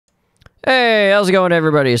Hey, how's it going,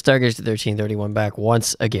 everybody? It's Stargazer1331 back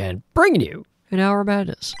once again, bringing you an hour of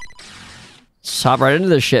madness. Let's hop right into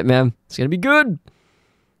this shit, man. It's gonna be good.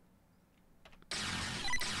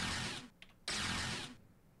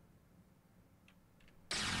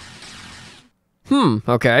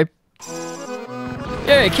 Okay.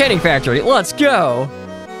 Yay, canning factory, let's go!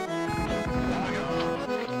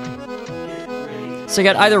 So you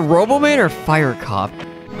got either Roboman or Fire Cop.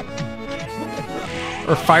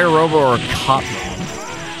 Or Fire Robo or Cop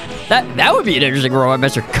Man. That would be an interesting Robot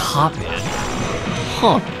Master Cop Man.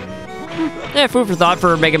 Huh. Yeah, food for thought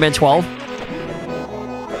for Mega Man 12.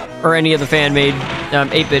 Or any of the fan-made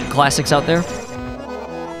 8-bit classics out there.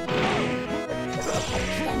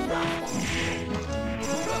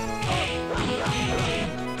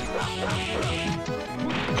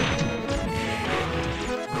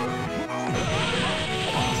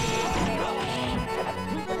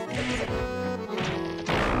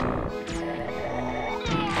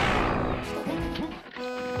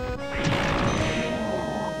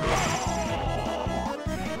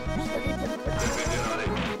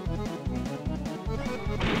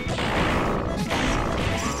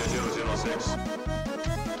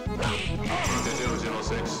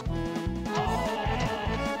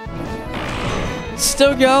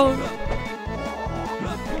 Still going.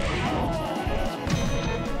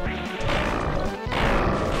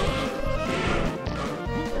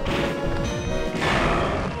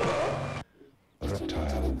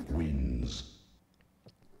 Reptile wins.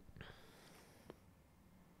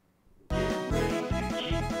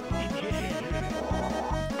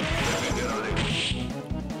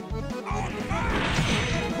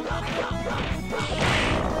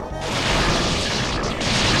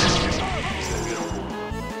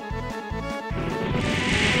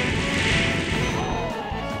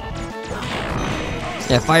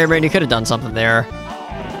 Yeah, Fireman, you could have done something there.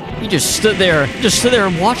 You just stood there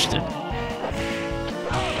and watched it.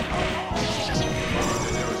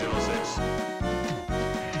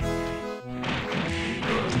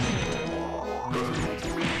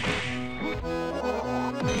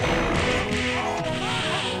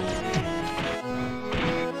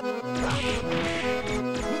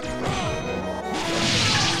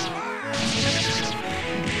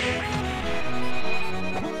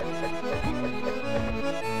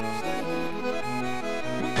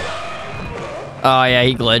 Oh yeah,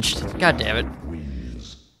 he glitched. God damn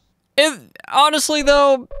it. Honestly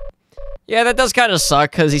though, yeah, that does kind of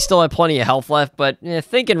suck because he still had plenty of health left, but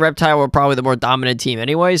thinking Reptile were probably the more dominant team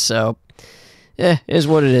anyway, so it is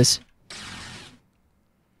what it is.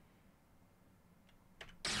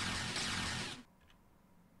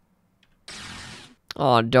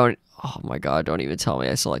 Oh my god, don't even tell me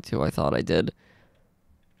I selected who I thought I did.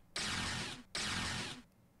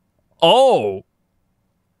 Oh!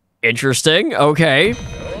 Interesting, okay.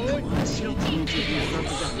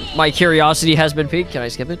 My curiosity has been piqued. Can I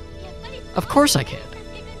skip it? Of course I can.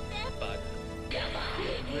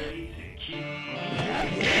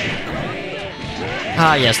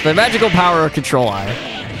 Ah, yes, the magical power of Control Eye.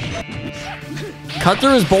 Cut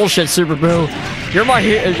through his bullshit, Super Buu. You're my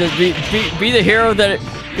hero. Be the hero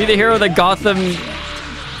that Gotham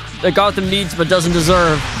needs but doesn't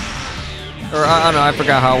deserve. Or I don't know. I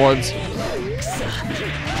forgot how it was.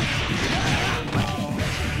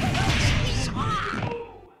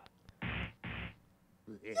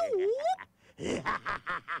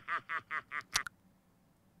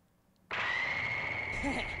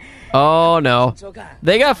 Oh no.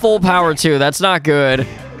 They got full power too. That's not good.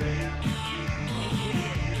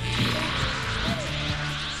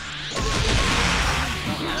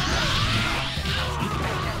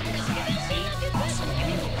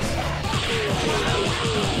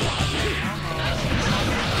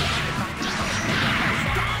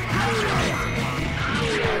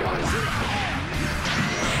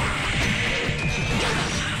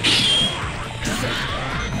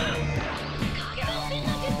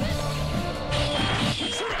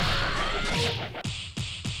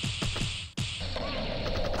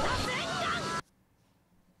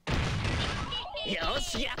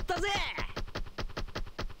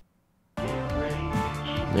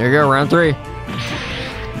 There you go, round 3.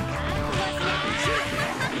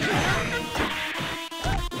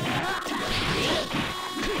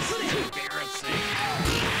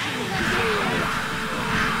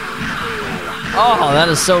 Oh, that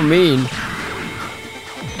is so mean.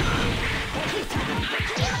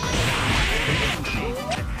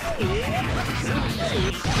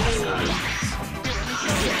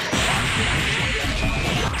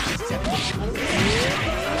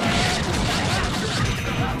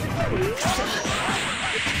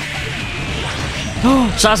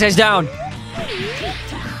 Sasuke's down.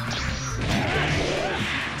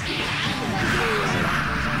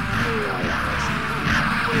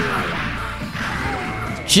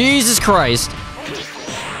 Jesus Christ.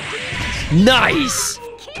 Nice.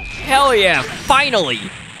 Hell yeah, finally.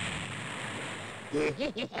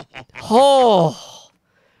 Oh.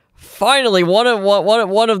 Finally, one of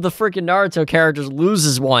the freaking Naruto characters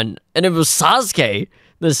loses one, and it was Sasuke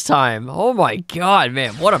this time. Oh my god,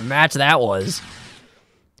 man, what a match that was.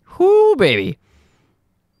 Whoo, baby.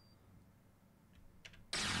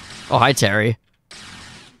 Oh, hi, Terry.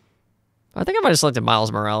 I think I might have selected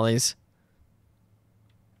Miles Morales.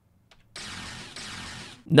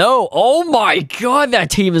 No, oh my god, that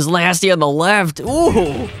team is nasty on the left.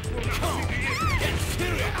 Ooh.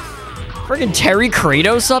 Friggin' Terry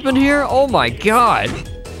Kratos up in here? Oh my god.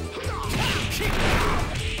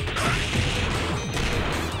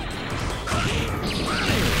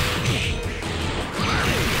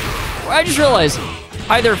 I just realized,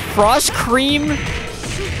 either Frost Cream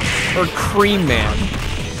or Cream Man.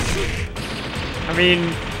 I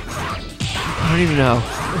mean, I don't even know.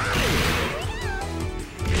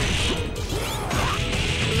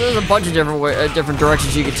 There's a bunch of different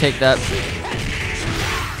directions you could take that.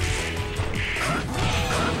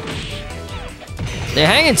 They're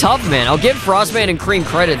hanging tough, man. I'll give Frostman and Cream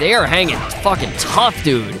credit. They are hanging fucking tough,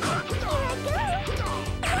 dude.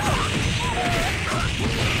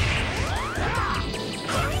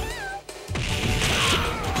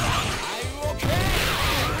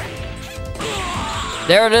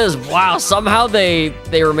 There it is. Wow, somehow they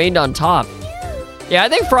remained on top. Yeah, I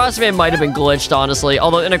think Frostman might have been glitched, honestly.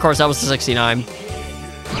 Although, and of course, that was the 69.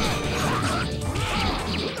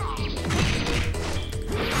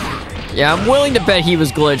 Yeah, I'm willing to bet he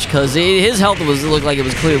was glitched because his health looked like it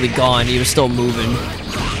was clearly gone. He was still moving.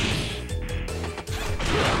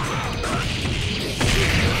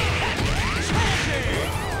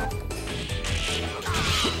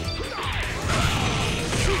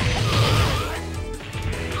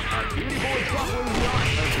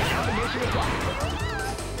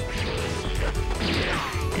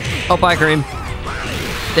 Oh, bye, Cream.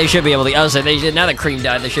 They should be able to. I was saying, now that Cream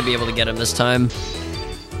died, they should be able to get him this time.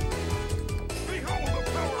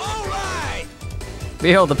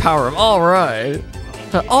 Behold the power of alright.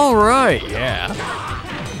 Alright, yeah.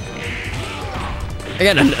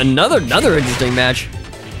 Again, another interesting match.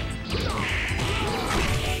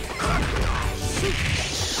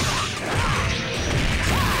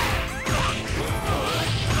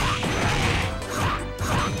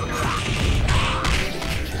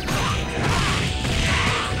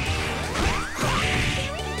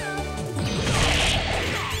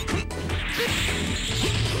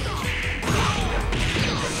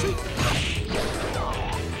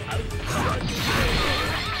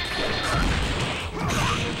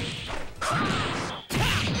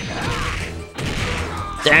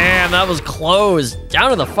 Damn, that was close.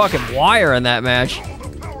 Down to the fucking wire in that match.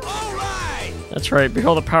 That's right.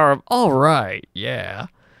 Behold the power of alright. Yeah.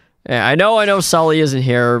 Yeah, I know Sully isn't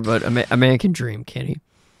here, but a man can dream, can't he?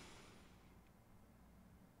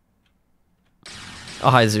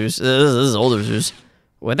 Oh, hi, Zeus. This is older Zeus.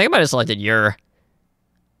 Well, I think I might have selected your.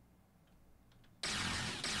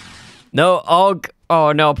 No,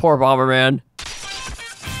 oh no, poor Bomberman.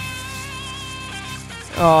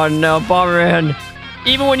 Oh no, Bomberman.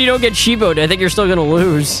 Even when you don't get Shiboed, I think you're still gonna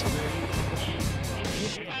lose.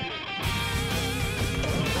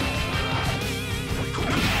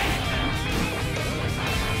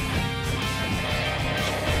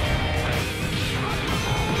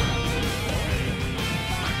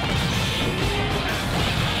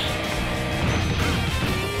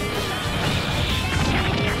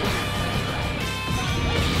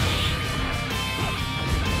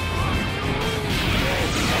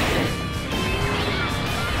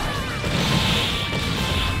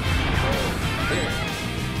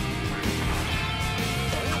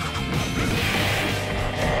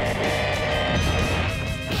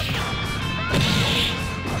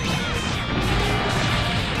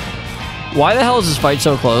 Why the hell is this fight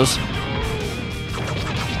so close?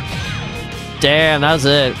 Damn, that's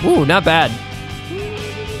it. Ooh, not bad.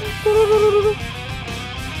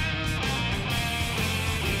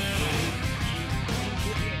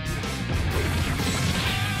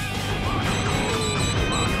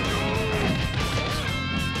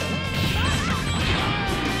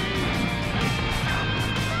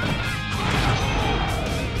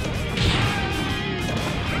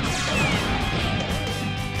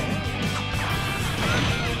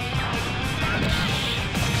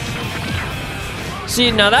 See,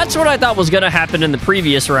 now that's what I thought was going to happen in the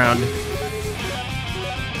previous round.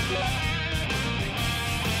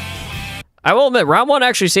 I will admit, round 1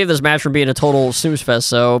 actually saved this match from being a total snooze fest,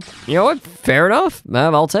 so, you know what? Fair enough.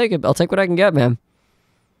 Man, I'll take it. I'll take what I can get, man.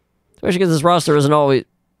 Especially because this roster isn't always...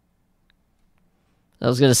 I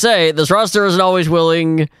was gonna say, this roster isn't always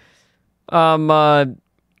willing... Oh,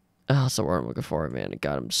 that's the word I'm looking for, man.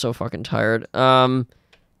 God, I'm so fucking tired.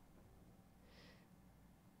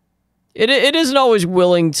 It isn't always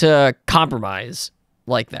willing to compromise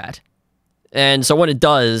like that. And so when it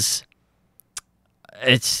does...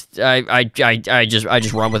 It's I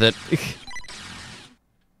just run with it.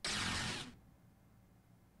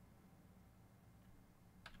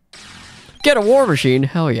 Get a war machine.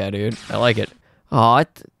 Hell yeah, dude. I like it. Oh,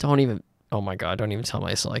 don't even. Oh my god, don't even tell me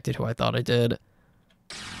I selected who I thought I did.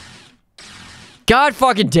 God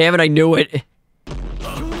fucking damn it, I knew it.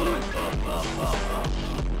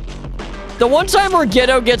 The one time where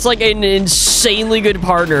Geto gets like an insanely good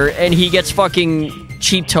partner and he gets fucking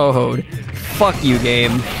cheap Toho'd. Fuck you,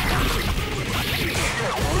 game.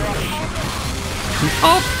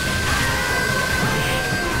 Oh.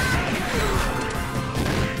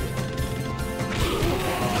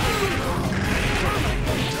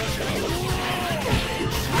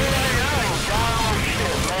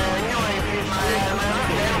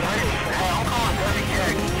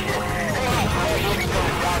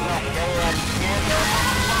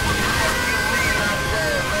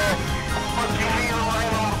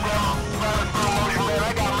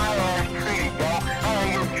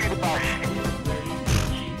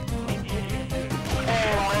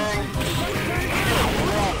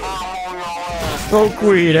 Smoke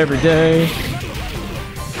weed every day.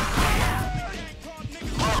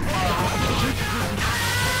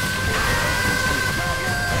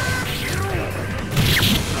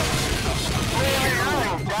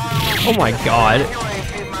 Oh my god.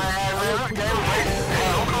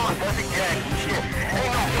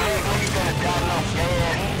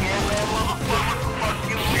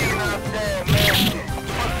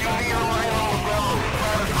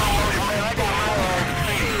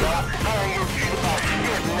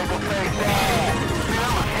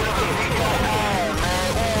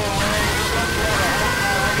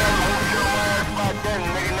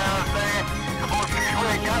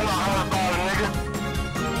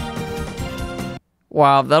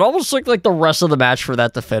 Wow, that almost looked like the rest of the match for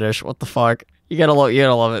that to finish. What the fuck? You gotta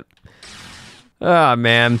love it. Ah,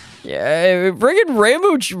 man. Yeah, friggin'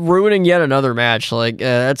 Ramuch ruining yet another match. Like,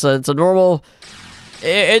 it's a normal.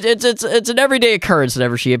 It's an everyday occurrence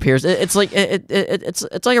whenever she appears. It's like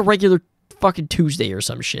a regular fucking Tuesday or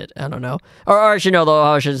some shit. I don't know. Or actually, no, though.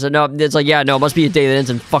 I should say no. It's like, yeah, no, it must be a day that ends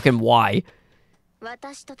in fucking Y.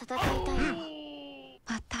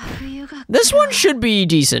 This one should be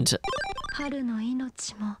decent.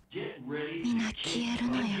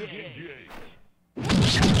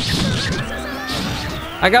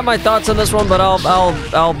 I got my thoughts on this one, but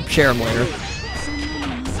I'll share them later.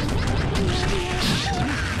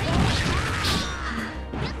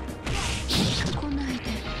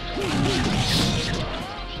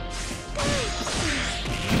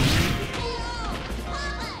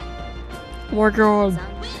 Oh my god.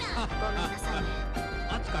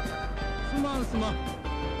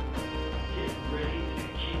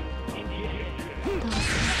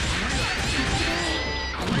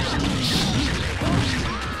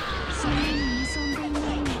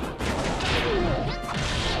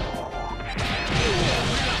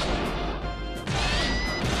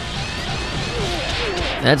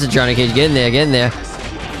 That's a Johnny Cage. Get in there, get in there.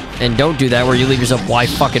 And don't do that where you leave yourself wide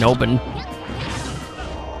fucking open.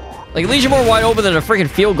 Like, it leaves you more wide open than a freaking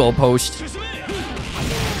field goal post.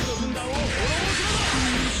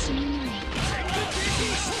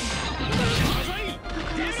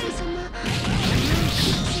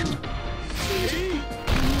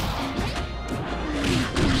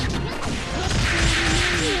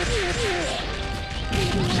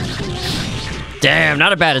 Damn,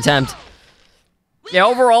 not a bad attempt. Yeah,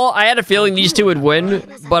 overall, I had a feeling these two would win,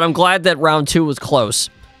 but I'm glad that round 2 was close.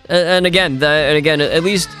 And again, at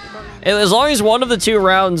least, as long as one of the 2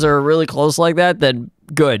 rounds are really close like that, then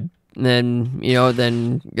good. Then, you know,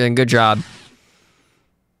 then good job.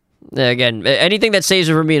 Again, anything that saves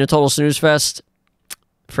it from being a total snooze fest,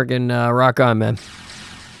 freaking rock on, man.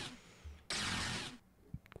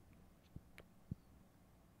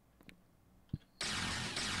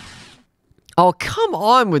 Oh, come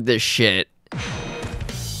on with this shit.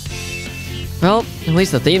 Well, at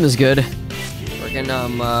least the theme is good. Freaking,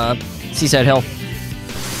 Seaside Hill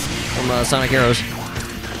from Sonic Heroes.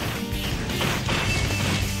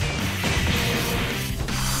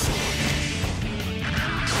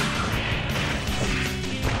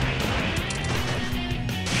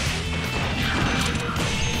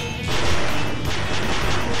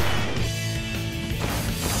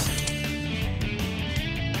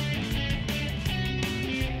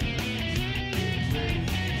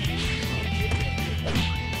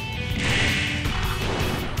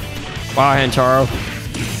 Wow, Hantaro.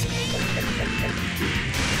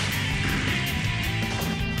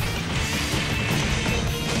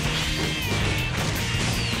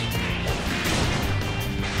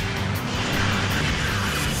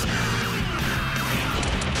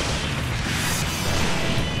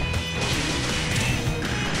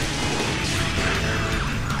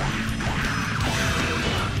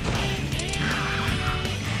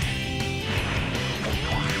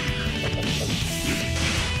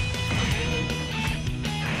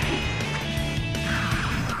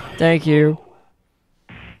 Thank you.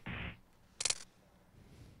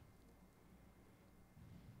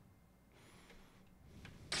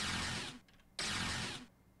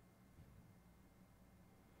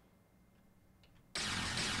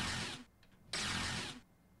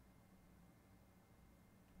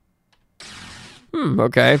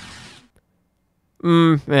 Okay.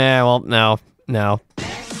 Yeah, well, no.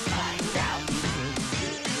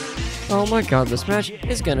 Oh my god, this match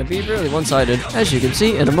is gonna be really one-sided, as you can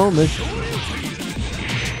see in a moment.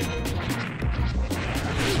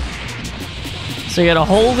 So you got a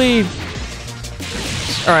holy...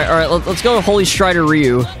 Alright, let's go to Holy Strider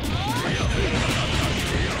Ryu.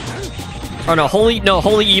 Oh no,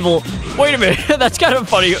 Holy Evil... Wait a minute, that's kind of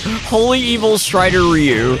funny. Holy Evil Strider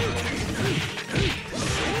Ryu.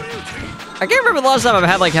 I can't remember the last time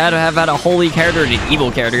I've had a holy character and an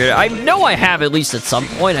evil character. I know I have at least at some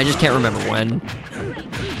point, I just can't remember when.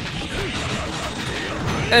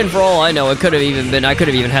 And for all I know, I could have even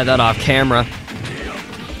had that off camera.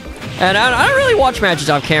 And I don't really watch matches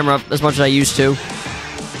off camera as much as I used to.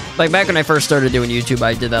 Like back when I first started doing YouTube,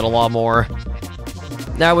 I did that a lot more.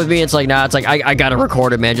 Now with me, it's like, nah, it's like, I gotta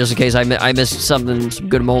record it, man, just in case I miss some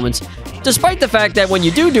good moments. Despite the fact that when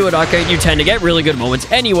you do it, okay, you tend to get really good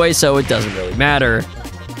moments anyway, so it doesn't really matter.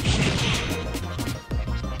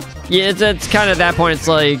 Yeah, it's kind of that point, it's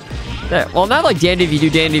like, well, not like dandy if you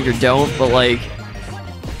do, dandy if you don't, but like...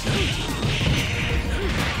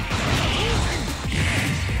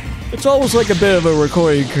 It's almost like a bit of a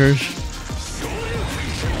recording curse.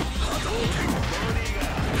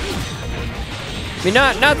 I mean,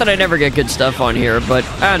 not that I never get good stuff on here, but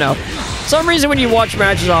I don't know. For some reason, when you watch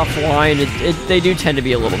matches offline, they do tend to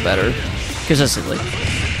be a little better, consistently.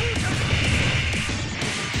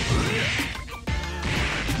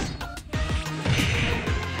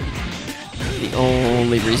 The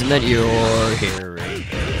only reason that you're hearing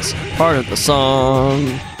this part of the song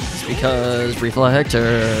is because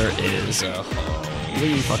Reflector is a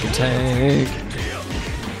holy fucking tank.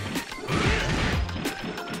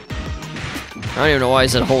 I don't even know why I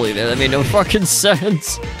said holy there. That made no fucking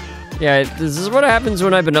sense. Yeah, this is what happens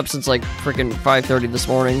when I've been up since like freaking 5:30 this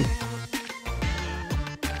morning.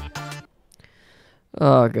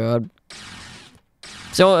 Oh god.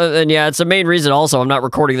 So, and yeah, it's the main reason also I'm not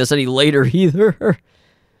recording this any later either.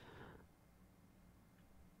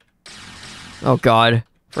 Oh god.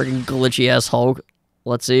 Freaking glitchy ass Hulk.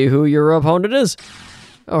 Let's see who your opponent is.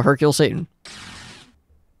 Oh, Hercule Satan.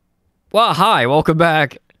 Well, hi, welcome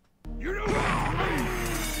back.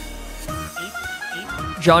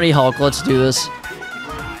 Johnny Hulk, let's do this.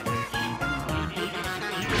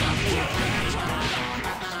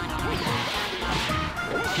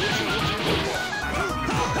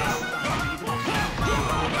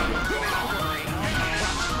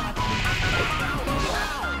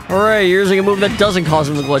 Hooray, you're using a move that doesn't cause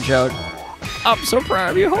him to glitch out. I'm so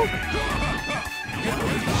proud of you, Hulk.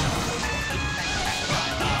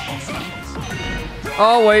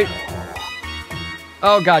 Oh, wait.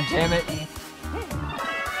 Oh, god damn it.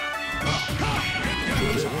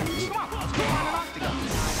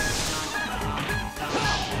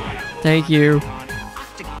 Thank you.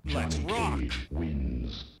 Let's rock.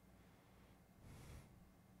 Wins.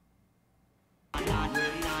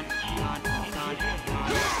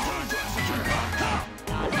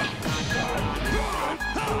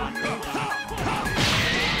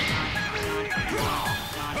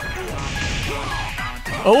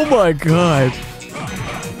 Oh my god.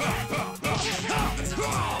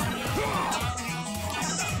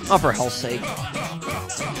 Oh, for hell's sake.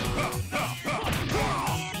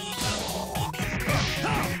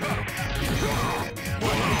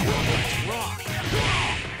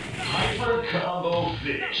 Combo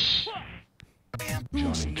finish.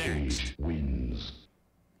 Johnny Cage wins.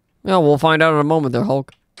 Well, we'll find out in a moment there,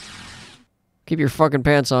 Hulk. Keep your fucking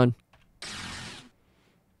pants on.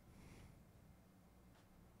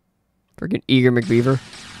 Freaking eager McBeaver.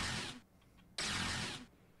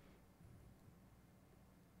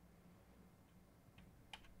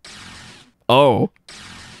 Oh.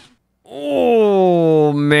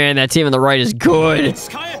 Oh, man, that team on the right is good.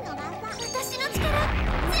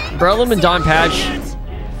 Breloom and Don Patch,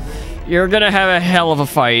 you're gonna have a hell of a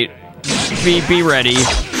fight. Be ready.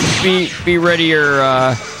 Be ready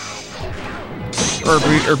or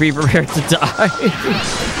be prepared to die.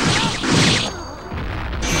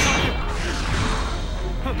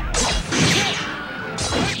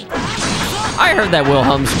 I heard that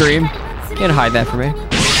Wilhelm scream. Can't hide that from me.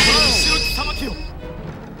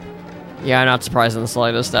 Yeah, not surprised in the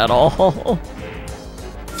slightest at all.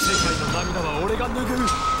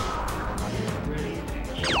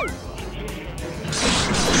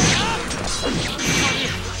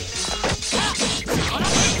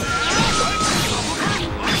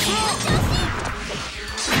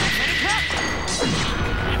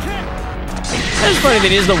 It's funny that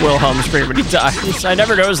he is the Wilhelm scream when he dies. I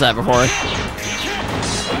never noticed that before.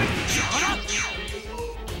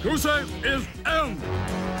 Is M.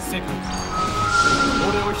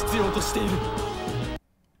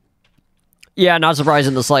 Yeah, not surprised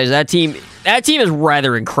in the slightest. That team is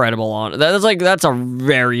rather incredible on it. That's a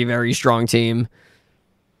very, very strong team.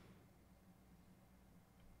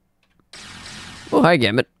 Oh, hi,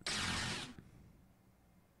 Gambit.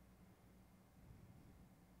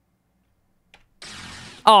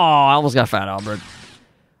 Oh, I almost got Fat Albert.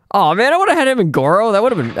 Oh man, I would have had him in Goro. That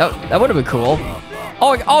would have been cool.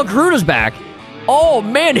 Oh, Garuda's back. Oh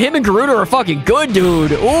man, him and Garuda are fucking good,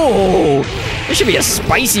 dude. Ooh, this should be a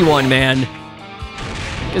spicy one, man.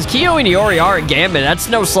 Because Kyo and Iori are in Gambit. That's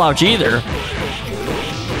no slouch either.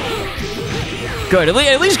 Good.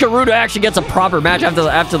 At least Garuda actually gets a proper match after the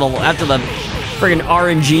friggin'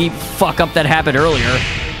 RNG fuck up that happened earlier.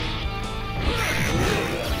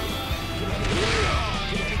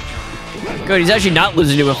 Good, he's actually not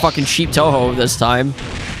losing to a fucking cheap Toho this time.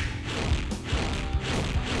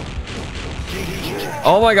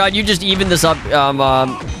 Oh my god, you just evened this up,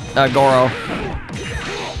 Goro.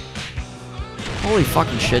 Holy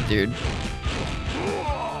fucking shit, dude.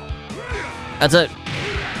 That's it.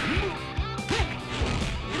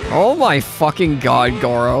 Oh my fucking god,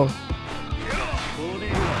 Goro.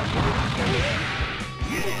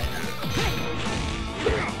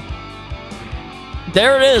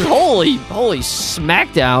 There it is. Holy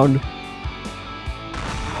smackdown.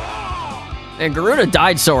 And Garuda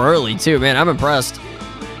died so early too, man. I'm impressed.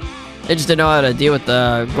 They just didn't know how to deal with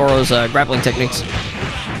the Goro's grappling techniques.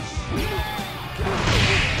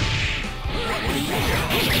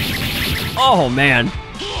 Oh man.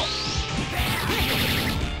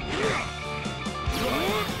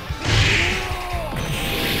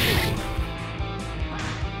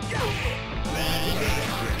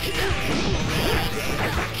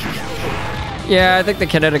 Yeah, I think the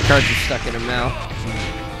kinetic cards are stuck in him now.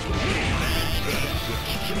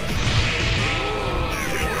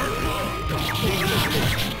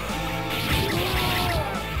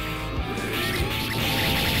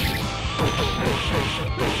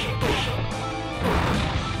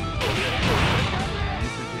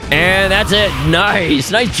 And that's it.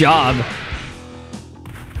 Nice. Nice job.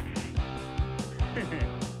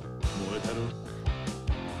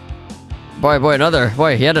 Boy,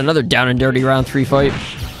 he had another down and dirty round 3 fight. I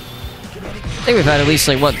think we've had at least,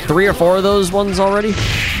 like, what, 3 or 4 of those ones already?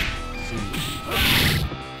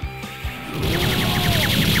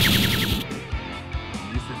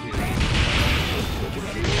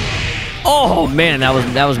 Oh, man,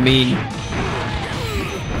 that was mean.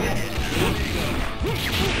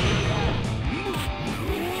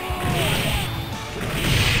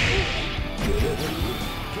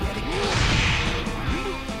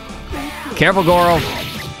 Careful, Goro.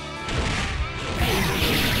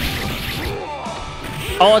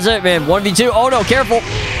 Oh, that's it, man. 1v2. Oh, no, careful.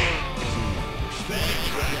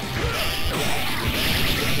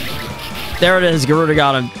 There it is. Garuda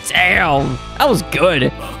got him. Damn. That was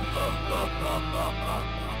good.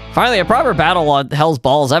 Finally, a proper battle on Hell's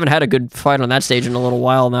Balls. I haven't had a good fight on that stage in a little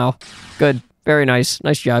while now. Good. Very nice.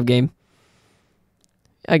 Nice job, game.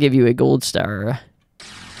 I give you a gold star.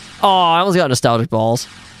 Oh, I almost got nostalgic balls.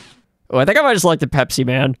 Oh, I think I might just like the Pepsi,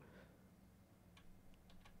 man.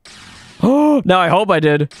 Oh, no, I hope I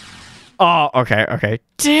did. Oh, okay.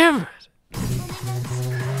 Damn it.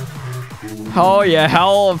 Oh, yeah,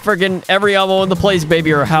 how friggin' every Elmo in the place,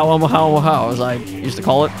 baby, or how, as I used to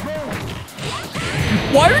call it.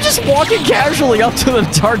 Why are you just walking casually up to the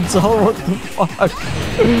dark zone? What the fuck?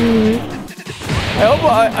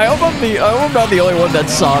 I hope I'm not the only one that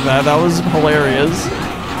saw that. That was hilarious.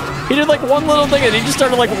 He did like one little thing and he just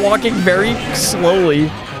started like walking very slowly.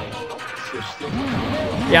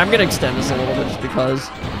 Yeah, I'm gonna extend this a little bit just because.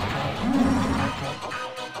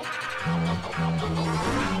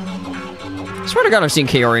 I swear to God I've seen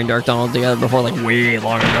Kaori and Dark Donald together before like way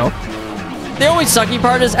long ago. The only sucky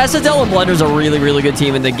part is SSL and Blender's a really, really good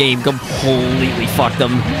team, and the game completely fucked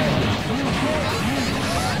them.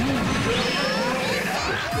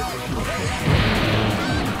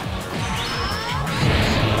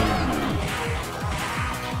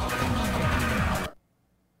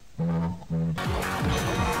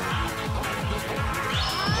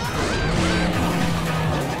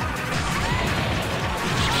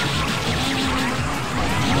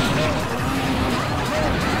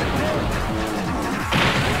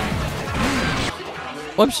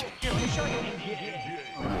 Whoops.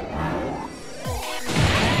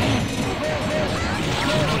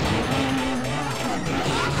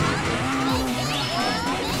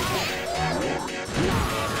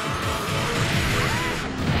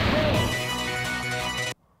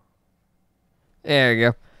 There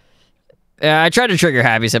you go. Yeah, I tried to trigger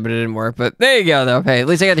Happy Set, but it didn't work. But there you go, though. Hey, at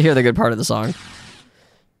least I got to hear the good part of the song.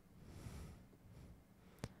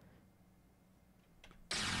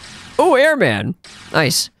 Oh, Airman.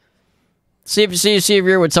 Nice. See if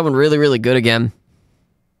you're with someone really, really good again.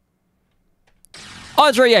 Oh,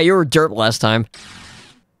 that's right. Yeah, you were Derp last time.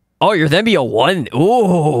 Oh, you're then be a 1.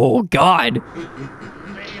 Oh, God.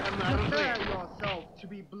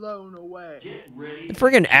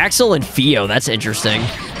 Friggin' Axel and Fio. That's interesting.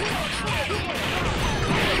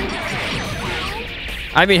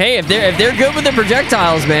 I mean, hey, if they're good with the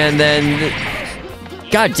projectiles, man, then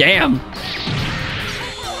god damn.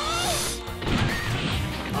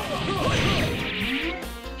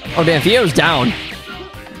 Oh damn, Fio's down.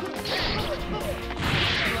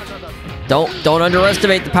 Don't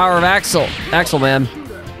underestimate the power of Axel, man.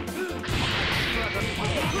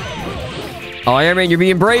 Oh, Iron Man, you're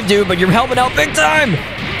being brave, dude, but you're helping out big time.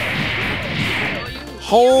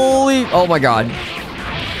 Holy, oh my god.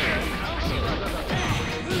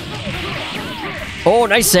 Oh,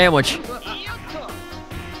 nice sandwich.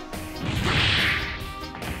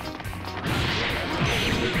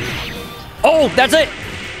 Oh, that's it.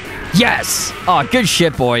 Yes. Oh, good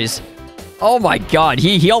shit, boys. Oh my god,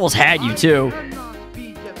 he almost had you too.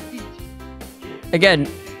 Again,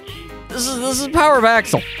 this is power of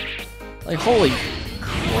Axel. Like, holy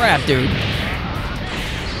crap, dude.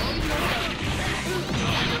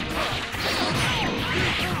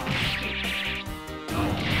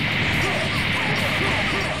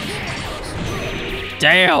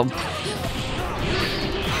 Damn.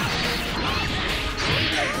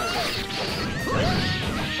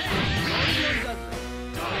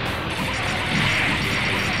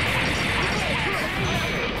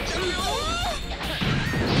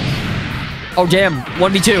 Oh, damn.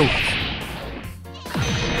 1v2.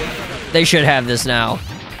 They should have this now.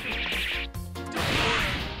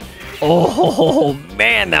 Oh,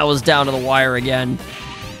 man, that was down to the wire again.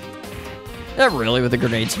 Not really with the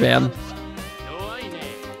grenade spam.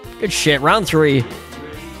 Good shit. Round 3.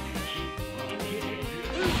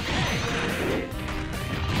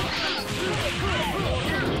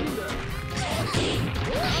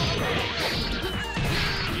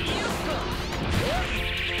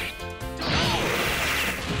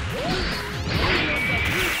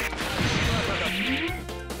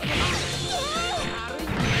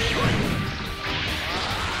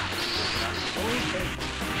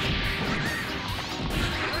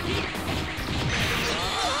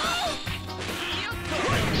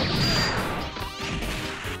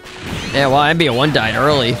 Yeah, well, MB1 died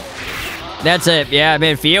early. That's it. Yeah,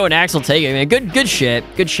 man, Fio and Axel take it, man. Good shit.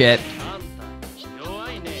 Good shit.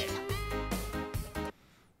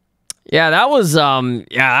 Yeah, that was,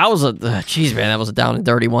 jeez, man, that was a down and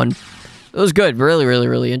dirty one. It was good. Really, really,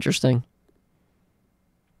 really interesting.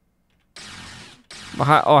 Oh,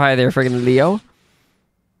 hi there, friggin' Leo.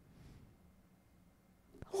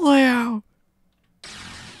 Leo.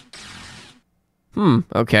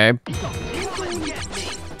 Okay.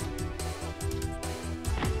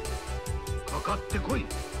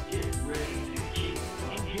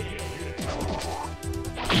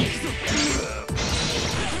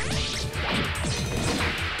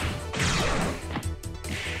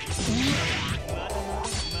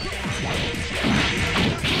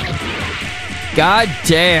 God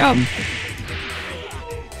damn.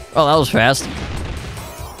 Oh, that was fast.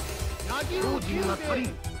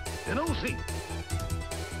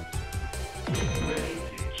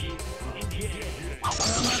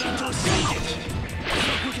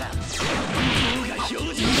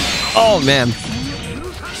 Oh, man.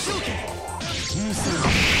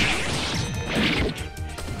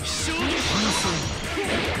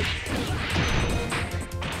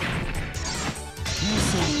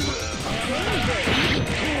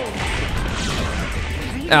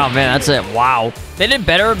 Oh, man, that's it. Wow. They did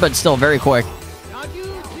better, but still very quick.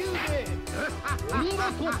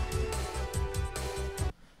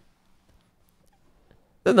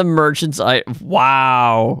 Then the merchant's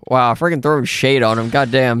wow. Wow, freaking throwing shade on him.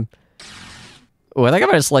 Goddamn. Oh, I think I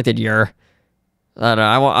might have selected Ur. I don't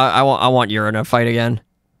know. I want Ur in a fight again.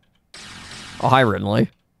 Oh, hi, Ridley.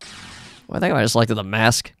 Oh, I think I might have selected the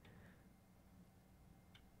mask.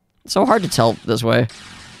 It's so hard to tell this way.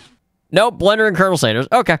 Nope, Blender and Colonel Sanders.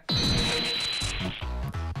 Okay.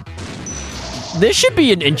 This should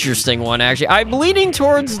be an interesting one, actually. I'm leaning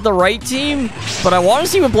towards the right team, but I want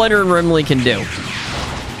to see what Blender and Rimley can do.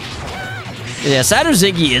 Yeah,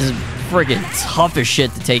 Sadoziggy is friggin' tough as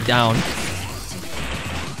shit to take down.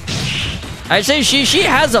 I'd say she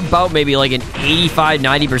has about maybe like an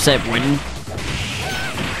 85-90% win.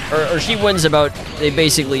 Or she wins about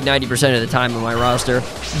basically 90% of the time on my roster.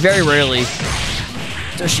 Very rarely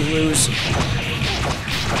does she lose.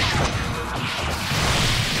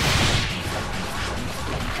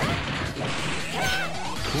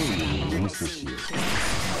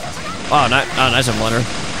 Oh, nice one, Blender.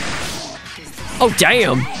 Oh,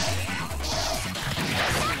 damn.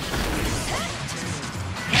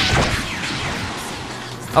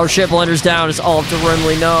 Oh, shit, Blender's down. It's all up to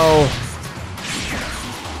Rimley. No.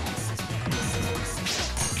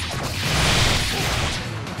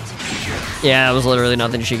 Yeah, that was literally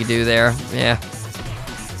nothing she could do there. Yeah.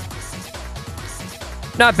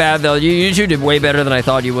 Not bad, though. You two did way better than I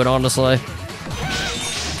thought you would, honestly.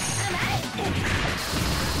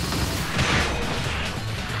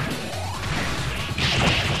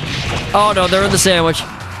 Oh, no, they're in the sandwich.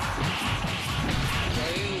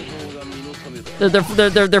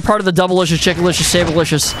 They're part of the Double-licious, Chickalicious,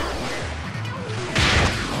 Sablelicious.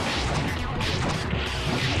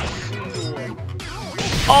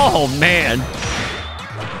 Oh, man.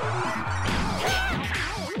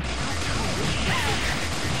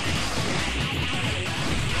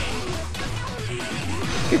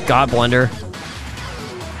 Good God, Blender.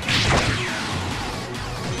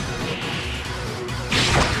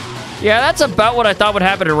 Yeah, that's about what I thought would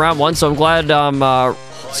happen in round one, so I'm glad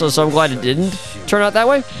so I'm glad it didn't turn out that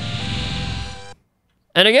way.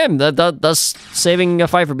 And again, that's saving a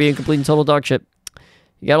fight for being complete and total dog shit.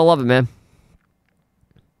 You gotta love it, man.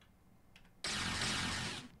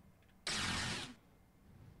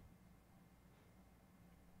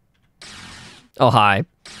 Oh, hi.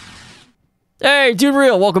 Hey, Dude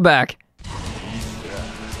Real, welcome back.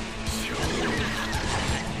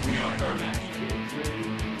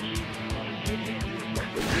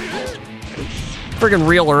 Friggin'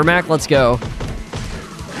 real Ermac, let's go.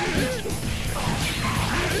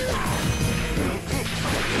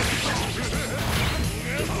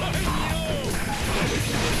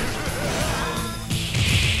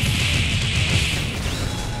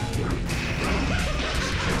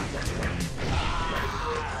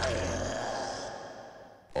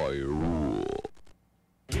 I rule.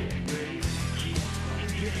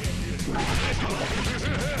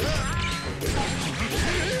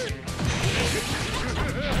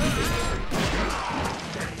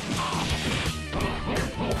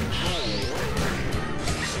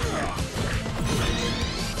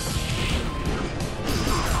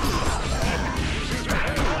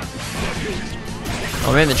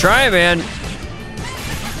 Oh man, the try, man.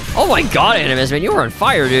 Oh my God, Animus, man, you were on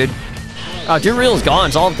fire, dude. Oh, Dude Real is gone.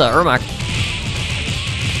 It's all up to Ermac.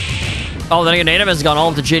 Oh, then again, Animus has gone all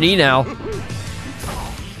up to Jin E now.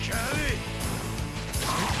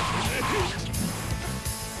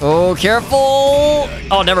 Oh, careful.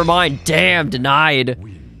 Oh, never mind. Damn, denied.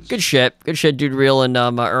 Good shit. Good shit, Dude Real and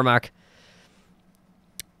Ermac.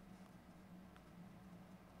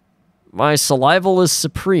 My salival is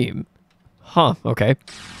supreme. Huh, okay.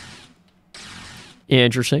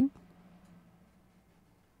 Interesting.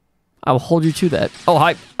 I will hold you to that. Oh,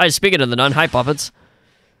 hi. Speaking of the nun, hi, puppets.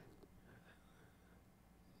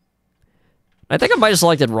 I think I might have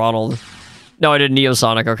selected Ronald. No, I did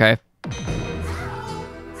Neosonic, okay.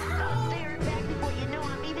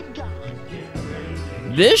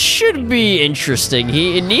 This should be interesting.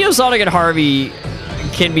 Neosonic and Harvey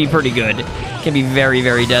can be pretty good. Can be very,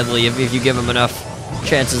 very deadly if you give them enough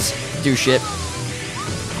chances to do shit.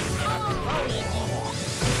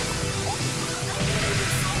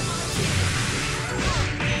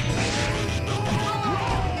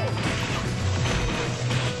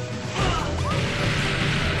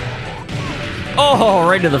 Oh,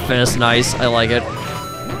 right to the fist. Nice. I like it.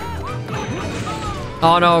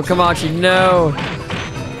 Oh no, Kamachi, no.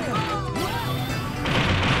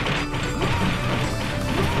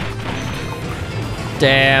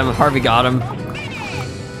 Damn, Harvey got him.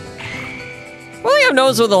 One thing I've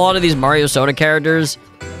noticed with a lot of these Mario Soda characters,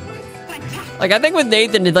 like I think with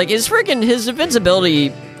Nathan, like his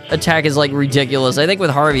invincibility attack is like ridiculous. I think with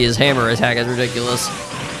Harvey, his hammer attack is ridiculous.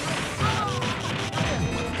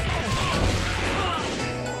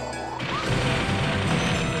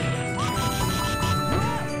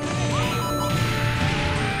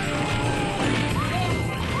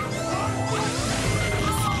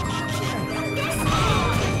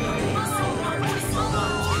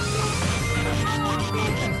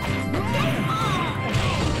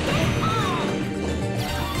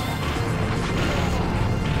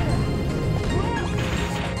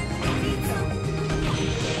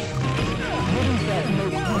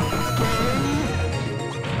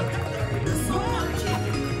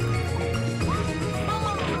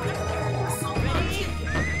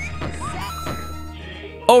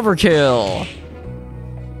 overkill.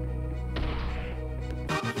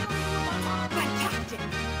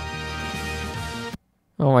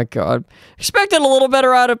 Oh my god. Expected a little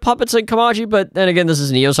better out of Puppets and Kamaji, but then again, this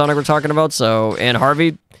is Neo Sonic we're talking about, so, and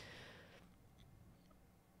Harvey.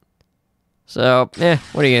 So,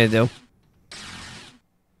 what are you gonna do?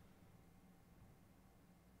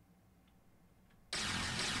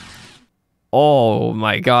 Oh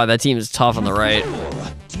my god, that team is tough on the right.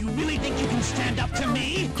 Do you really think you can stand up to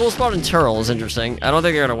me? Cool spot in Turtle is interesting. I don't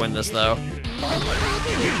think they're gonna win this, though.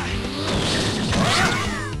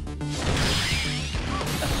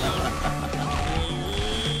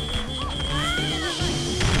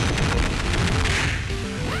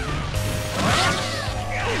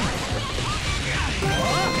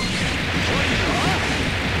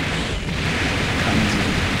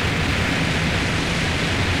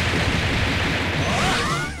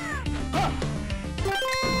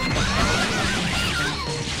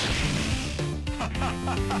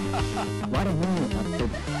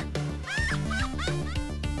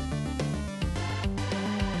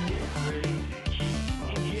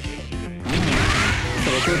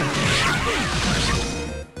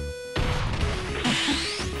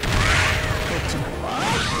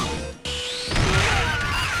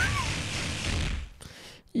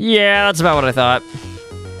 Yeah, that's about what I thought.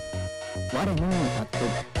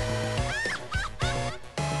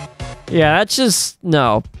 Yeah, that's just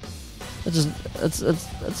no. That's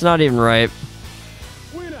just that's not even right.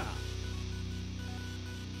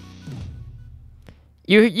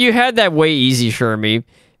 You had that way easy, Shermie,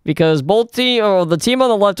 because the team on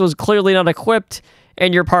the left was clearly not equipped,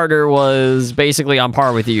 and your partner was basically on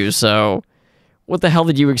par with you. So, what the hell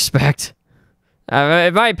did you expect?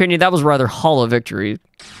 In my opinion, that was rather hollow victory.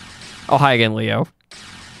 Oh, hi again, Leo.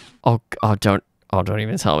 Oh, don't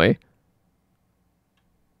even tell me.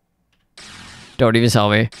 Don't even tell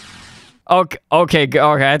me. Okay.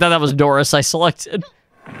 I thought that was Doris I selected.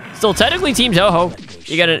 Still, technically Team Toho.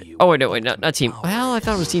 You gotta... Oh, wait, no, wait, not Team... Well, I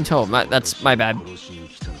thought it was Team Toho. That's my bad.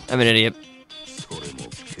 I'm an idiot.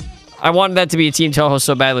 I wanted that to be a Team Toho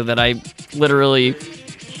so badly that I literally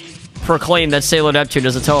proclaimed that Sailor Neptune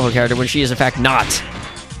is a Toho character when she is, in fact, not.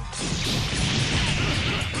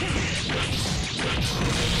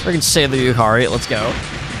 Freaking Sailor Yukari, let's go.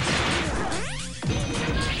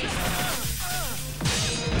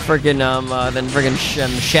 Freaking, then freaking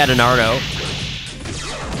Shadonardo.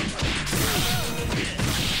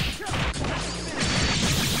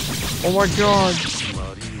 Oh my god.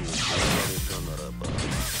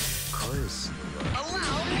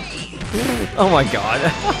 Oh my god.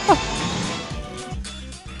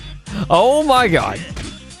 Oh my god.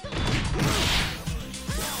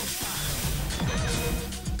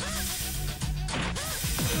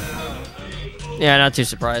 Yeah, not too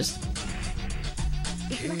surprised.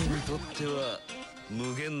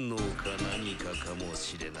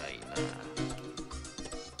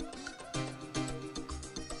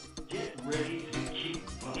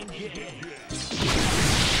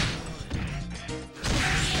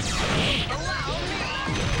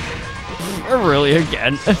 Really,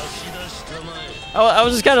 again? I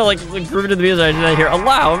was just kind of like grooving to the music. I didn't hear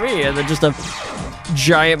 "allow me," and then just a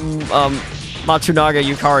giant Matsunaga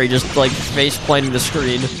Yukari just like face planting the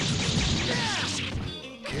screen.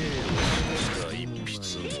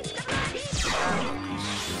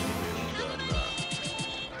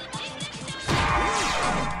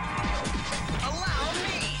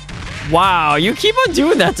 Wow, you keep on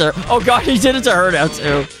doing that to her. Oh god, he did it to her now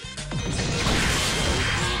too.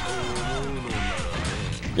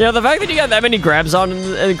 Yeah, the fact that you got that many grabs on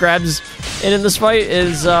and grabs in this fight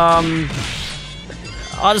is honestly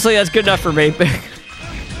that's good enough for me. Because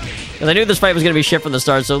I knew this fight was gonna be shit from the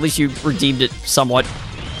start, so at least you redeemed it somewhat.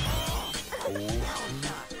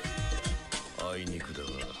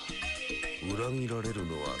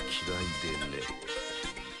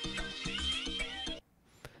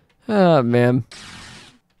 Oh, man.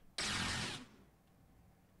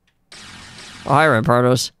 Oh, hi,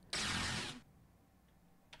 Rampardos.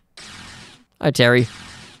 Hi, Terry.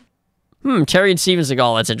 Terry and Steven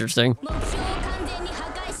Seagal, that's interesting.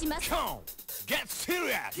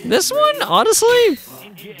 This one, honestly,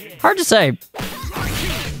 hard to say.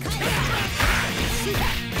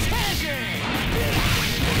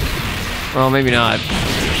 Well, maybe not.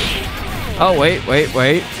 Oh, wait.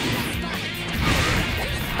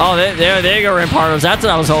 Oh, there you go, Rampardos. That's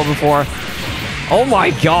what I was hoping for. Oh my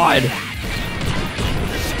god.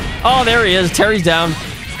 Oh, there he is. Terry's down.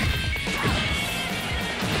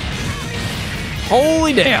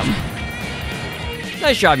 Holy damn.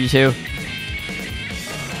 Nice job, you two.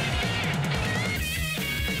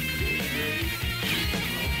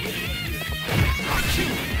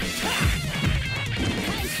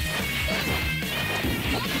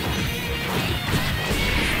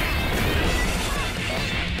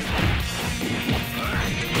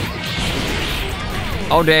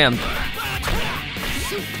 Oh, damn.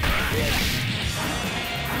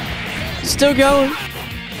 Still going.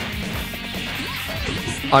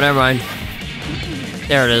 Oh, never mind.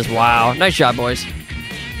 There it is. Wow. Nice job, boys.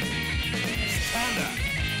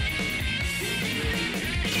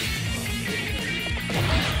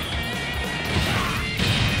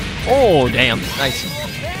 Oh, damn. Nice.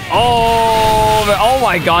 Oh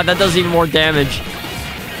my god, that does even more damage.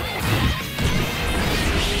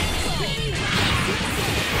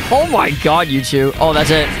 Oh my god, you two. Oh, that's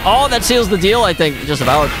it. Oh, that seals the deal, I think. Just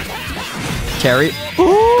about. Terry.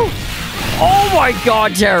 Oh my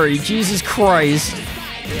god, Terry. Jesus Christ.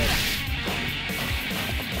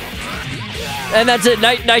 And that's it.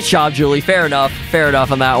 Nice job, Julie. Fair enough. Fair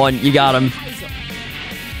enough on that one. You got him.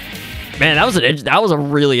 Man, that was a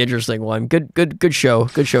really interesting one. Good show.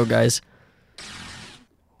 Good show, guys.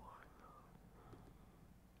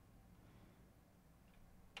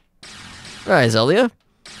 All right, Zelia.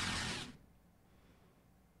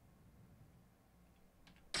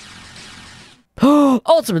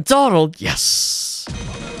 Ultimate Donald, yes.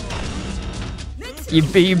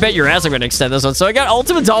 You bet your ass I'm gonna extend this one. So I got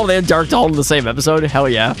Ultimate Donald and Dark Donald in the same episode. Hell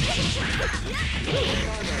yeah.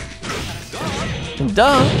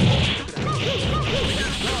 Duh.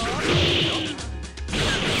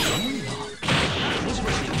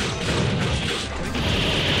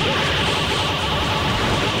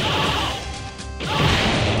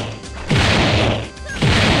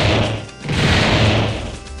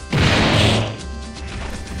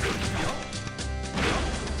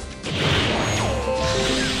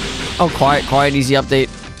 Oh, quiet, easy update.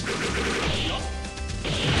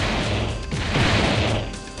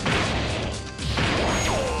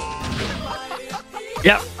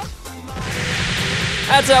 Yep.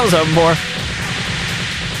 That's what I was hoping for.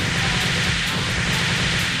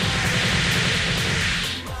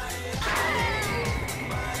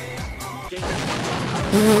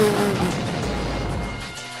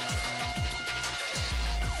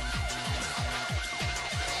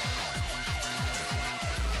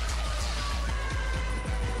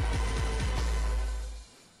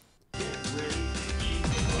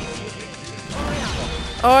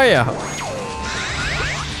 Oh yeah.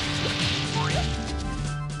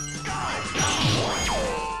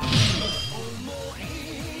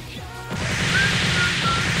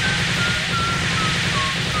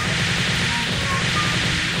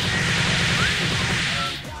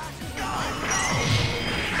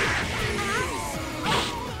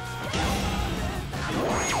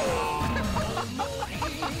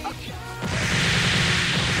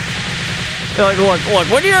 Like, look,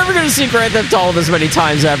 when are you ever going to see Grand Theft Auto this many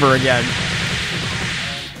times ever again?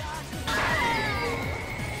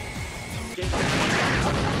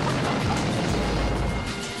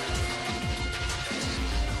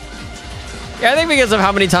 Yeah, I think because of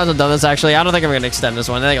how many times I've done this, actually, I don't think I'm going to extend this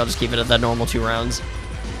one. I think I'll just keep it at that normal 2 rounds.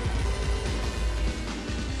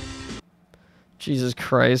 Jesus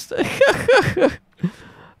Christ.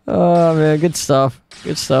 Oh, man, good stuff.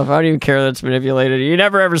 Good stuff. I don't even care that it's manipulated. You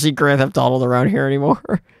never ever see Grand Theft Auto around here anymore.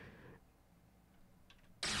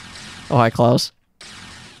 Oh, hi, Klaus.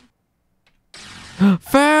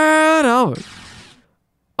 Fat Albert.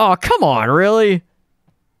 Oh, come on, really?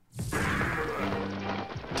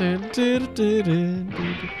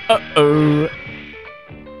 Uh-oh.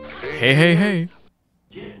 Hey.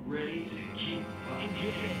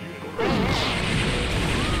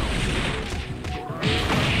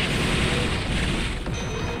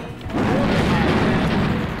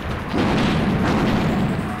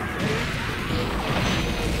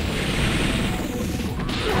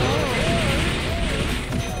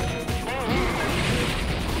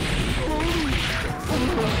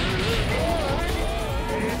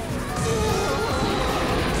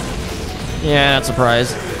 Yeah, not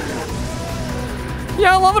surprised.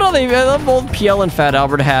 Yeah, I love it how they both PL and Fat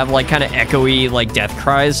Albert have like kind of echoey like death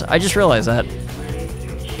cries. I just realized that.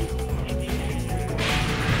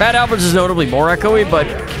 Fat Albert's is notably more echoey, but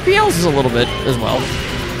PL's is a little bit as well.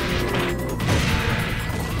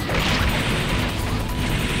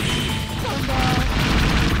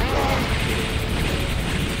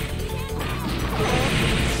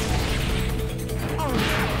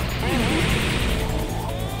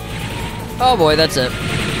 Oh boy, that's it.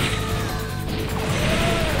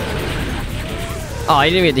 Oh, I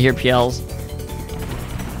didn't even get to hear PLs.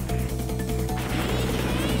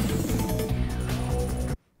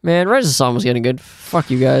 Man, Rez's song was getting good. Fuck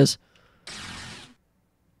you guys.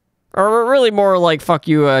 Or really more like fuck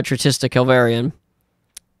you, Tratista Calvarian.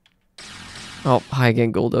 Oh, hi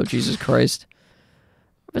again, Goldo. Jesus Christ.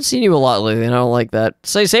 I've been seeing you a lot lately, and I don't like that.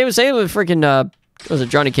 Same with freaking, was it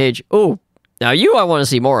Johnny Cage? Oh, Now you I want to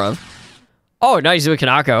see more of. Oh, now he's doing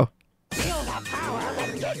Kanako.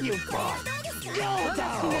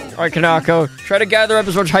 Alright, Kanako. Try to gather up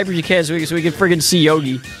as much hype as you can so we can friggin' see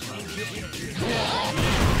Yogi.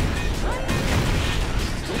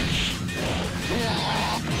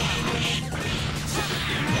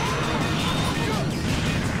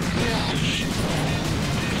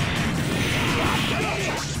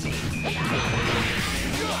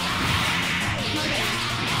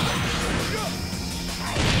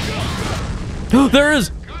 There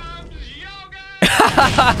is!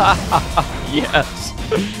 Yes.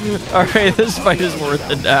 Alright, this fight is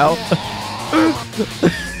worth it now.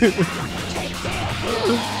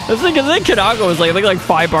 I think Kanako was like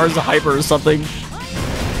 5 bars of hyper or something.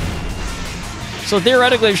 So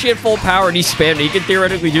theoretically, if she had full power and he spammed it, he could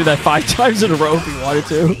theoretically do that 5 times in a row if he wanted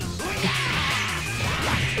to.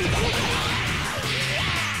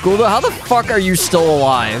 Cool, how the fuck are you still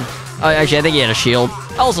alive? Actually, I think he had a shield.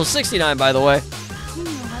 Also, 69, by the way.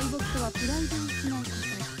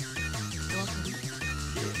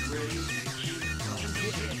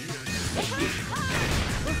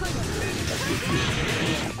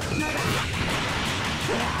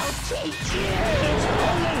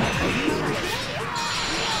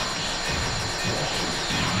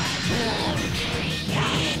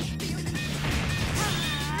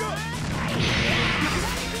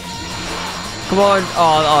 Come on.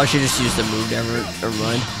 Oh, she just used the move. Never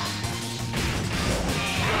mind.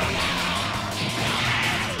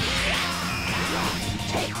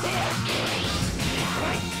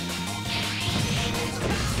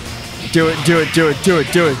 Do it.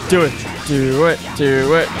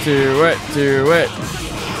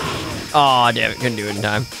 Aw, damn it. Couldn't do it in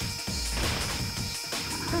time.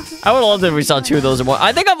 I would love it if we saw 2 of those in one.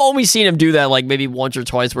 I think I've only seen him do that like maybe once or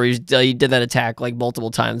twice where he did that attack like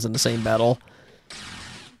multiple times in the same battle.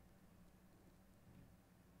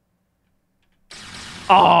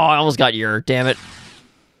 Oh, I almost got your. Damn it.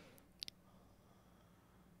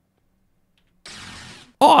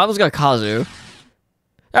 Oh, I almost got Kazu.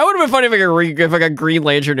 That would have been funny if I got Green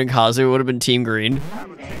Lantern and Kazu. It would have been Team Green.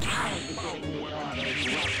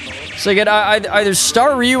 So again, either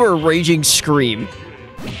Star Ryu or Raging Scream.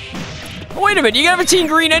 Oh, wait a minute, you can have a Team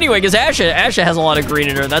Green anyway, because Asha has a lot of green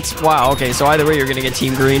in her. That's, wow, okay, so either way you're gonna get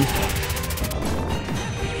Team Green.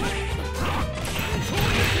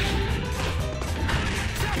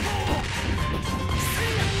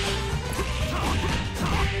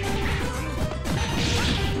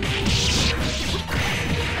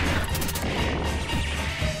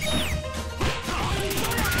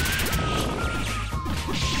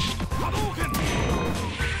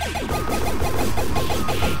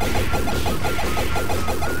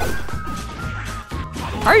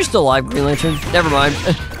 Are you still alive, Green Lantern? Never mind.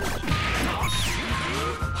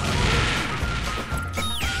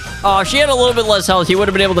 Oh, she had a little bit less health. He would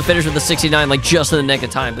have been able to finish with the 69 like just in the nick of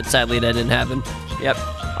time, but sadly that didn't happen. Yep.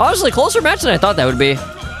 Honestly, closer match than I thought that would be.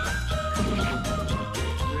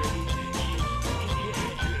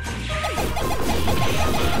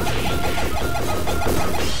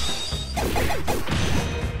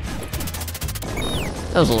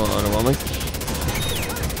 That was a little underwhelming.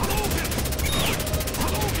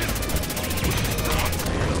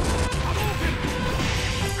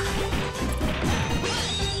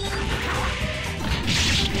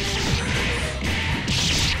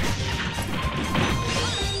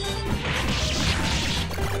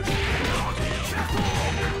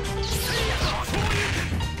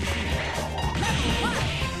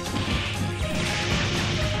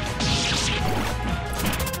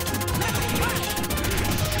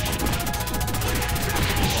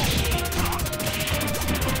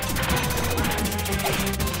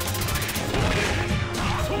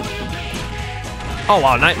 Oh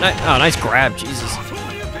wow, nice grab, Jesus.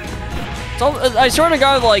 So I swear to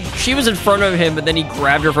God, like she was in front of him, but then he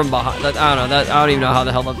grabbed her from behind. I don't know. I don't even know how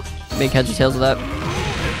the hell to make heads or tails of that.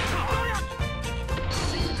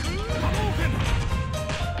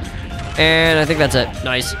 And I think that's it.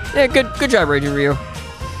 Nice. Yeah, good job, Raging Ryu.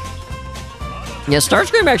 Yeah,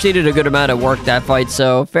 Starscream actually did a good amount of work that fight,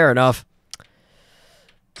 so fair enough.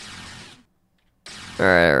 All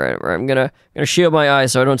right. I'm gonna shield my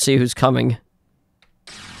eyes so I don't see who's coming.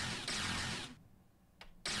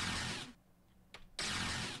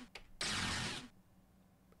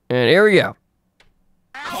 And here we go.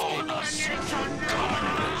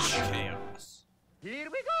 Here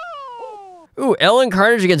we go. Ooh, Ellen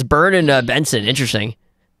Carnage against Byrne and Benson. Interesting.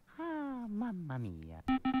 Mamma mia.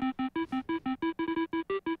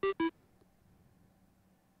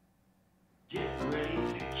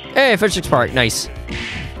 Hey, Fish Park. Nice.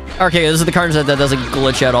 Okay, this is the cards that doesn't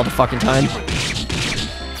glitch out all the fucking time.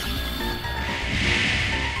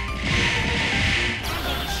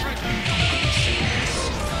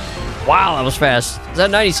 Wow, that was fast. Is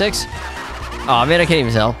that 96? Oh man, I can't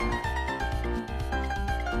even tell.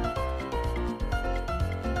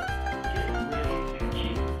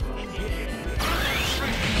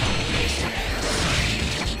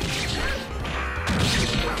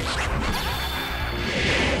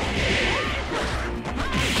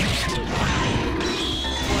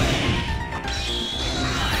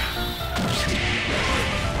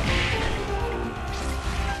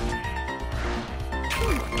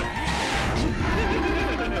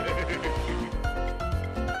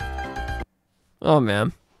 Oh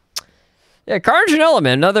man, yeah, Carnage and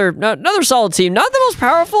Element, another solid team. Not the most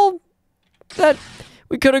powerful that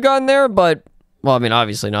we could have gone there, but well, I mean,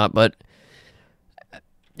 obviously not, but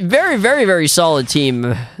very, very, very solid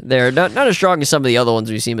team there. Not as strong as some of the other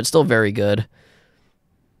ones we've seen, but still very good.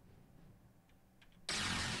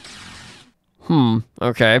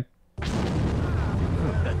 Okay.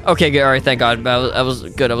 Okay, good. All right, thank God. I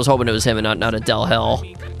was good. I was hoping it was him and not a Del Hell.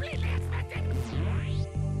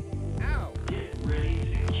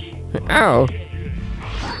 Ow.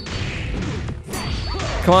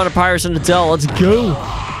 Come on, Papyrus and Adele, let's go.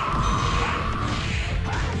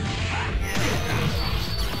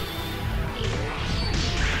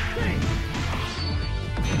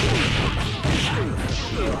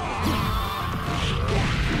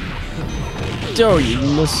 Oh, you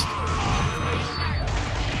must.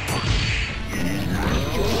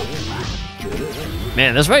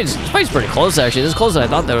 Man, this fight's pretty close, actually. This is closer than I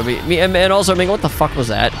thought that would be. And also, I mean, what the fuck was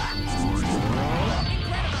that?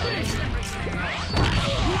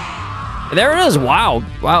 There it is. Wow.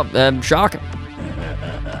 Wow. Shock.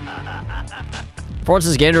 For once,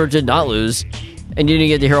 this Gander did not lose. And you didn't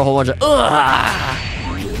get to hear a whole bunch of ugh!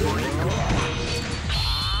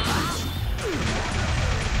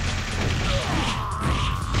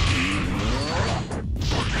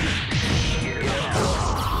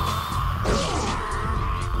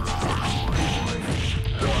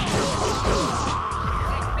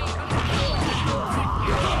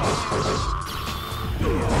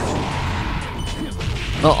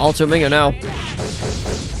 Oh, Alto Mingo now.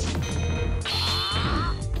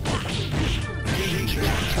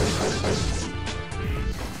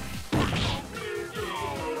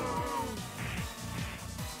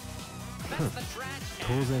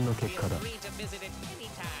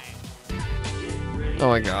 Oh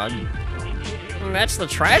my God. That's the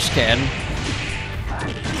trash can.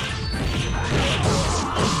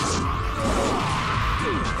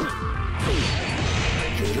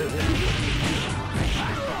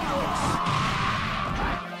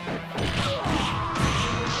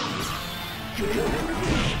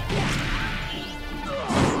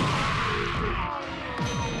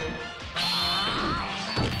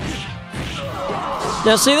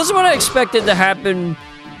 Now, see, this is what I expected to happen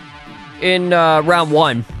in round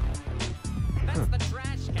one.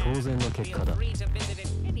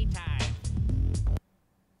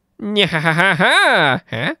 Huh?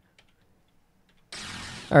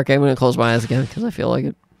 Okay, I'm gonna close my eyes again because I feel like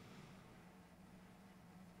it.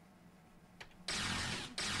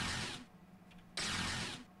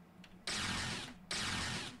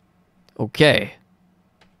 Okay.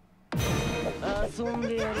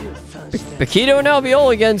 Paquito and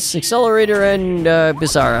Alveola against Accelerator and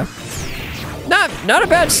Bizarra. Not a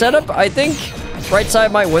bad setup. I think right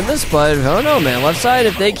side might win this, but I don't know, man. Left side,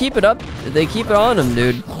 if they keep it up, if they keep it on them,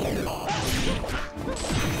 dude.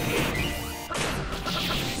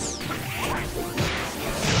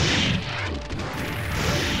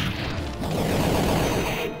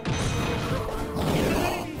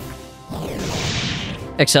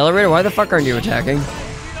 Accelerator, why the fuck aren't you attacking?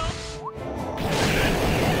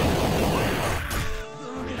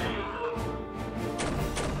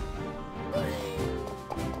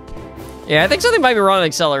 Yeah, I think something might be wrong with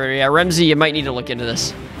Accelerator. Yeah, Remzi, you might need to look into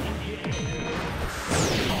this.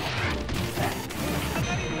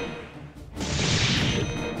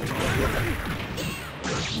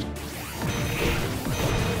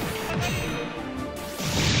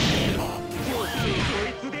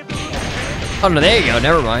 Oh, no, there you go.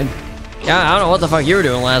 Never mind. Yeah, I don't know what the fuck you were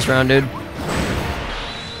doing last round, dude.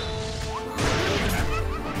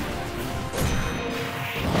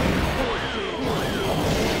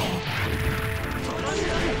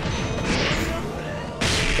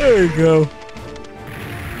 There you go.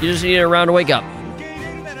 You just need a round to wake up.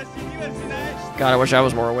 God, I wish I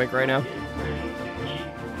was more awake right now.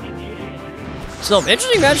 Still,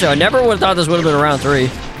 interesting match, though. I never would have thought this would have been a round 3.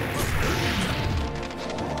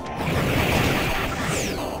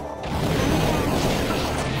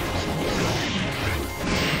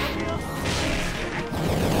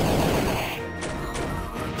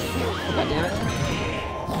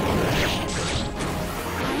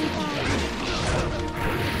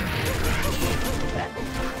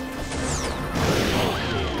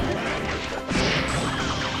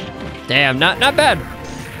 Damn, not bad.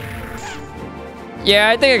 Yeah,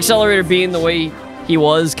 I think Accelerator being the way he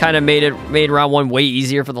was kind of made round 1 way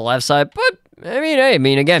easier for the left side. But I mean,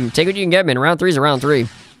 hey, again, take what you can get, man. Round 3 is a round 3.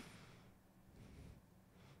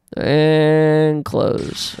 And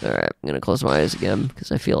close. All right, I'm gonna close my eyes again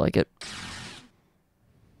because I feel like it.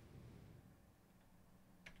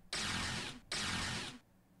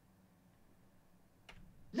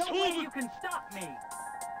 No way you can stop me!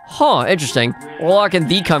 Huh, interesting. Warlock and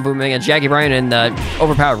the Kung Fu Man against Jackie Bryan and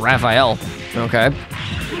overpowered Raphael. Okay. In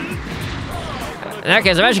that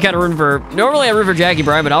case, I'm actually kind of rooting for... Normally I root for Jackie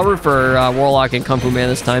Bryan, but I'll root for Warlock and Kung Fu Man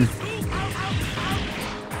this time.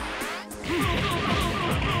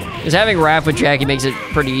 Because having Raph with Jackie makes it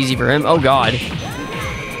pretty easy for him. Oh, God.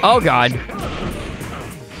 Oh, God.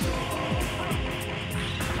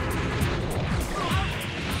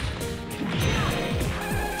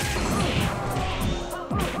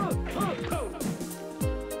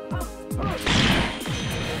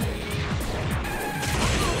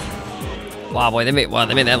 Wow, boy, they made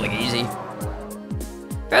that look easy.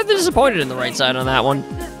 Beth disappointed in the right side on that one.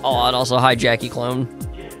 Oh, and also hi Jackie clone.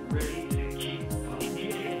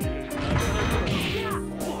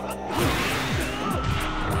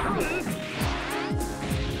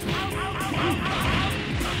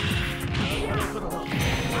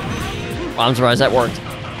 Wow, I'm surprised that worked.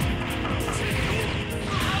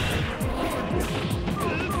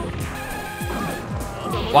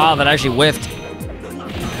 Wow, that actually whiffed.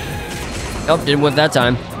 Nope, didn't whiff that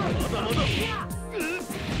time.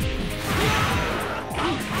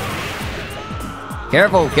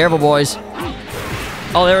 Careful, careful, boys.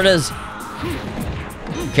 Oh, there it is.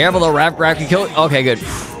 Careful, though, Raph can kill it. Okay, good.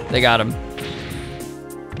 They got him.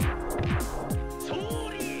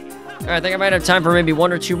 All right, I think I might have time for maybe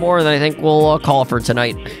 1 or 2 more, and then I think we'll call for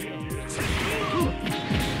tonight.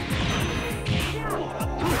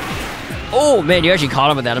 Oh, man, you actually caught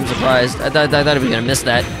him with that. I'm surprised. I thought he was going to miss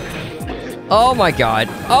that. Oh, my God.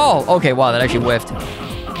 Oh, okay, wow, that actually whiffed.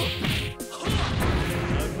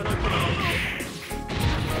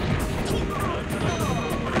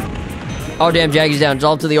 Oh, damn, Jackie's down. It's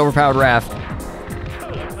all to the overpowered Raph.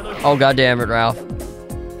 Oh, God damn it, Ralph. Did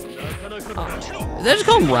I just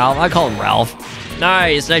call him Ralph? I call him Ralph.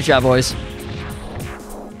 Nice. Nice job, boys.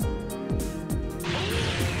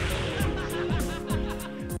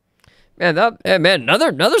 Man,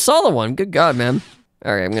 another solid one. Good God, man.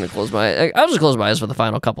 All right, I'm gonna close my. I'll just close my eyes for the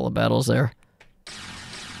final couple of battles there.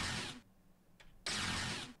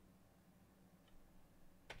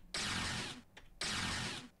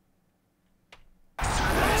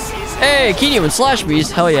 Hey, Kinyo and Slash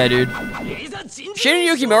Beast. Hell yeah, dude. Shin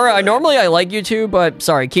and Yukimura, I like you two, but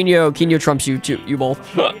sorry, Kinyo trumps you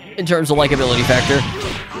both in terms of likability factor.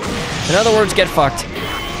 In other words, get fucked.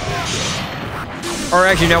 Or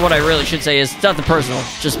actually, no, what I really should say is, it's nothing personal,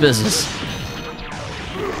 just business.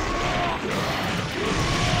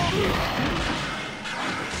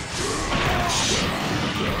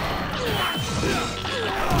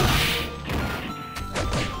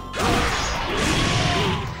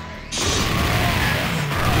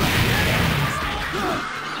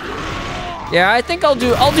 Yeah, I think I'll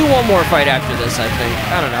do one more fight after this, I think.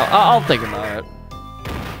 I don't know. I'll think about it.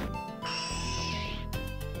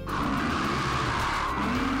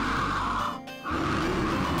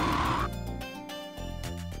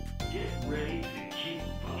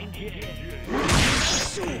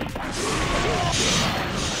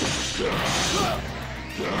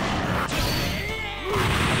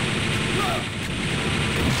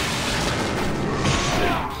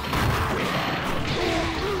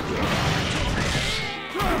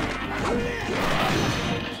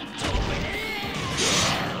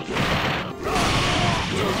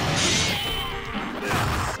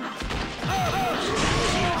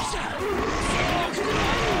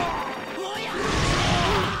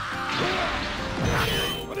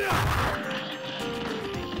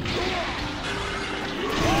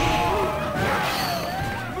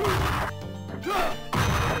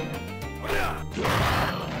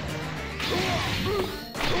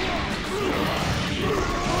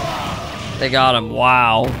 They got him.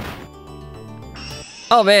 Wow.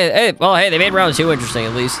 Oh man. Hey, well, hey, they made round 2 interesting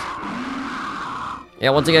at least. Yeah,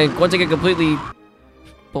 once again,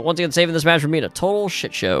 saving this match from being a total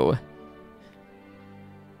shit show.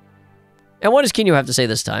 And what does Kinyo have to say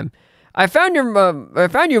this time? I found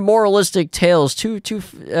your moralistic tales too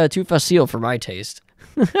facile for my taste.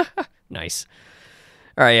 Nice.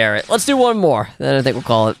 All right, all right. Let's do one more. Then I think we'll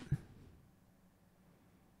call it.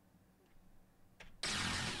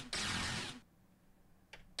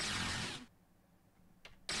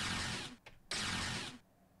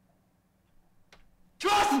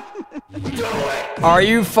 Are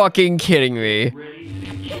you fucking kidding me?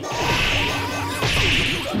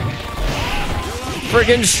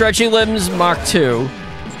 Friggin' Stretchy Limbs Mach 2.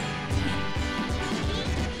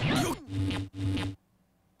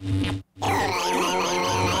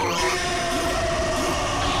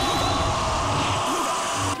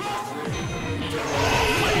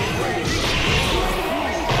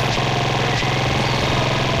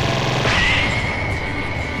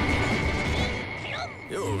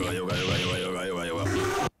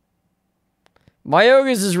 My yoga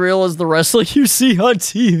is as real as the wrestling you see on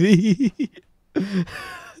TV.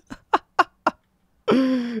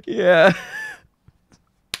 Yeah.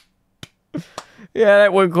 Yeah,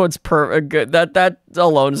 that one quote's perfect. Good. That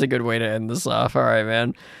alone is a good way to end this off. All right,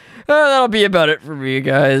 man. That'll be about it for me,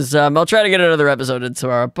 guys. I'll try to get another episode in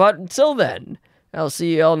tomorrow, but until then, I'll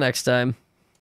see you all next time.